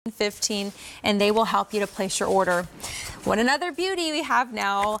15, and they will help you to place your order. What another beauty we have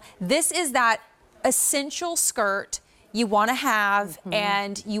now. This is that essential skirt you want to have,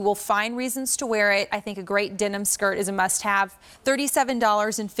 and you will find reasons to wear it. I think a great denim skirt is a must-have.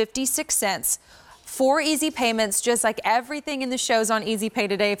 $37.56. 4 easy payments, just like everything in the shows on Easy Pay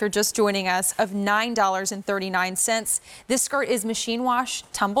today, if you're just joining us, of $9.39. This skirt is machine wash,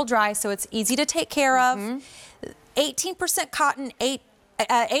 tumble dry, so it's easy to take care of. 18% cotton, 80%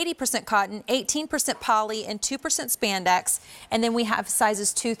 cotton, 18% poly, and 2% spandex. And then we have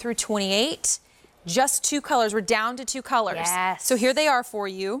sizes 2 through 28. Just 2 colors. We're down to 2 colors. Yes. So here they are for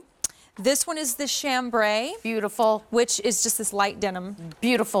you. This one is the chambray. Beautiful. Which is just this light denim.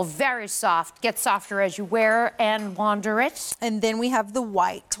 Beautiful, very soft. Gets softer as you wear and launder it. And then we have the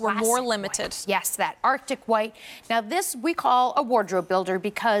white. We're more limited. White. Yes, that Arctic white. Now this we call a wardrobe builder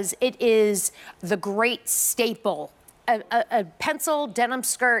because it is the great staple. A pencil denim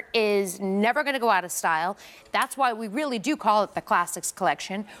skirt is never going to go out of style. That's why we really do call it the Classics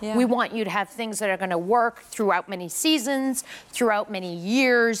Collection. Yeah. We want you to have things that are going to work throughout many seasons, throughout many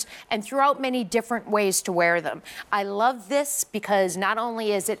years, and throughout many different ways to wear them. I love this because not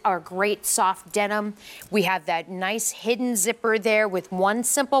only is it our great soft denim, we have that nice hidden zipper there with one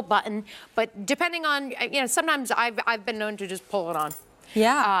simple button, but depending on, sometimes I've been known to just pull it on.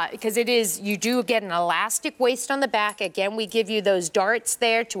 Yeah. Because you do get an elastic waist on the back. Again, we give you those darts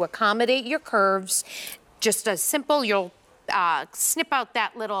there to accommodate your curves. Just a simple, you'll snip out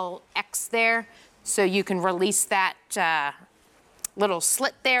that little X there so you can release that little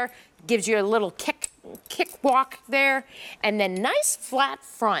slit there. Gives you a little kick walk there, and then nice flat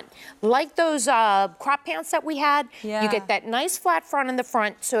front, like those crop pants that we had. Yeah. You get that nice flat front in the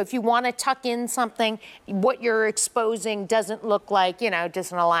front, so if you want to tuck in something, what you're exposing doesn't look like,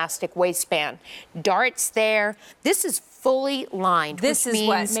 just an elastic waistband. Darts there. This is fully lined. This is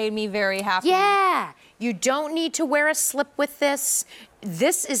what made me very happy. Yeah. You don't need to wear a slip with this.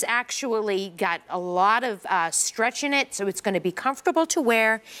 This is actually got a lot of stretch in it, so it's going to be comfortable to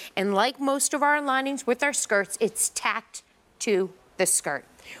wear. And like most of our linings with our skirts, it's tacked to the skirt,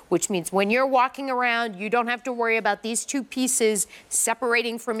 which means when you're walking around, you don't have to worry about these 2 pieces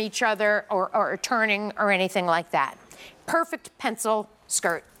separating from each other or turning or anything like that. Perfect pencil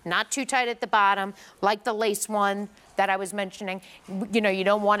skirt, not too tight at the bottom, like the lace one that I was mentioning. You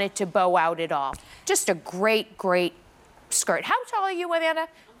don't want it to bow out at all. Just a great, great skirt. How tall are you, Amanda?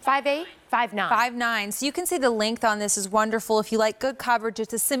 5'8"? 5'9". 5'9". So you can see the length on this is wonderful. If you like good coverage,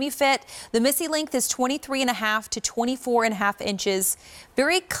 it's a semi-fit. The Missy length is 23.5 to 24.5 inches.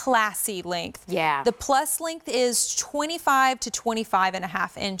 Very classy length. Yeah. The plus length is 25 to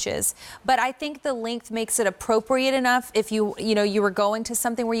 25.5 inches. But I think the length makes it appropriate enough if you were going to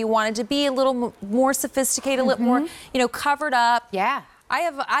something where you wanted to be a little more sophisticated, a little more, covered up. Yeah.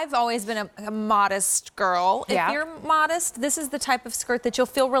 I've always been a modest girl. Yeah. If you're modest, this is the type of skirt that you'll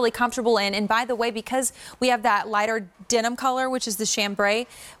feel really comfortable in. And by the way, because we have that lighter denim color, which is the chambray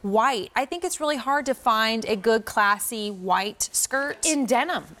white, I think it's really hard to find a good, classy white skirt. In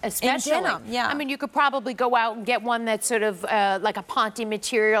denim, especially. In denim, yeah. I mean, you could probably go out and get one that's sort of like a ponte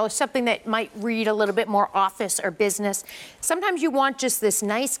material, something that might read a little bit more office or business. Sometimes you want just this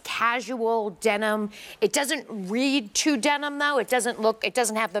nice casual denim. It doesn't read too denim, though. It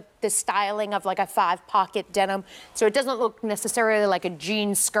doesn't have the styling of like a 5-pocket denim. So it doesn't look necessarily like a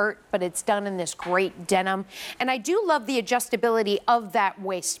jean skirt, but it's done in this great denim. And I do love the adjustability of that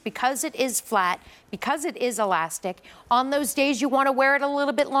waist because it is flat, because it is elastic. On those days you want to wear it a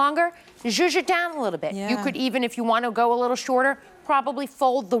little bit longer, zhuzh it down a little bit. Yeah. You could even, if you want to go a little shorter, probably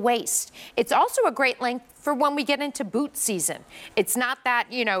fold the waist. It's also a great length for when we get into boot season. It's not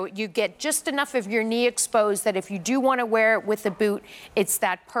that, you get just enough of your knee exposed that if you do want to wear it with a boot, it's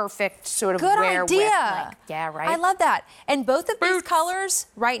that perfect sort of wear idea. width length. Yeah, right? I love that. And both of these colors,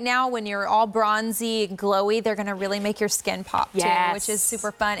 right now, when you're all bronzy and glowy, they're going to really make your skin pop, too, which is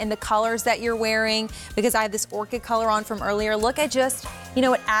super fun. And the colors that you're wearing, because I have this orchid color on from earlier, look at just,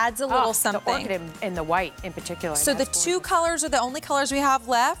 it adds a little something. The orchid and the white in particular. So the 2 colors are the only colors we have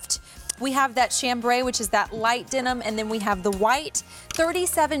left. We have that chambray, which is that light denim, and then we have the white,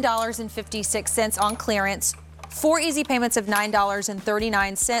 $37.56 on clearance. 4 easy payments of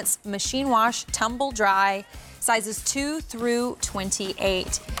 $9.39. Machine wash, tumble dry, sizes 2 through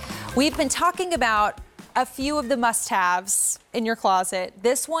 28. We've been talking about a few of the must-haves in your closet.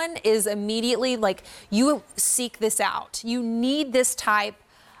 This one is immediately like you seek this out. You need this type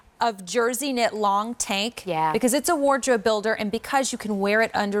of jersey knit long tank. Yeah. Because it's a wardrobe builder and because you can wear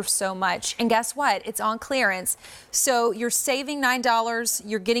it under so much. And guess what? It's on clearance. So you're saving $9.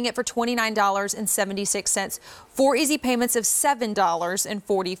 You're getting it for $29.76. 4 easy payments of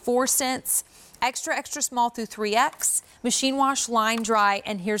 $7.44. Extra, extra small through 3X. Machine wash, line dry.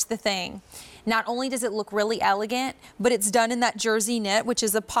 And here's the thing. Not only does it look really elegant, but it's done in that jersey knit, which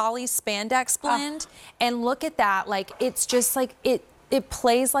is a poly spandex blend. And look at that. Like, it's just like, it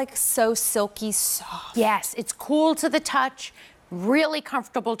plays like so silky soft. Yes, it's cool to the touch, really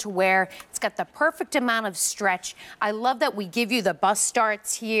comfortable to wear. It's got the perfect amount of stretch. I love that we give you the bust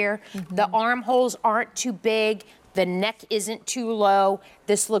starts here. The armholes aren't too big. The neck isn't too low.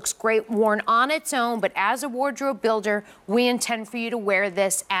 This looks great worn on its own, but as a wardrobe builder, we intend for you to wear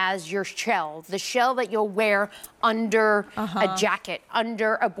this as your shell, the shell that you'll wear under a jacket,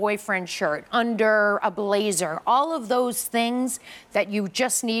 under a boyfriend shirt, under a blazer, all of those things that you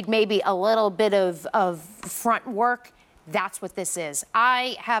just need maybe a little bit of front work. That's what this is.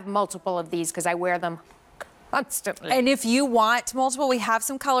 I have multiple of these because I wear them constantly. And if you want multiple, we have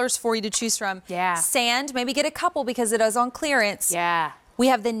some colors for you to choose from. Yeah. Sand, maybe get a couple because it is on clearance. Yeah. We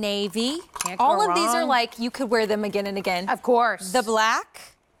have the navy. Can't go All of these are wrong. like, you could wear them again and again. Of course. The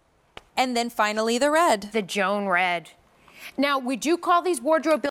black, and then finally the red. The Joan red. Now, we do call these wardrobe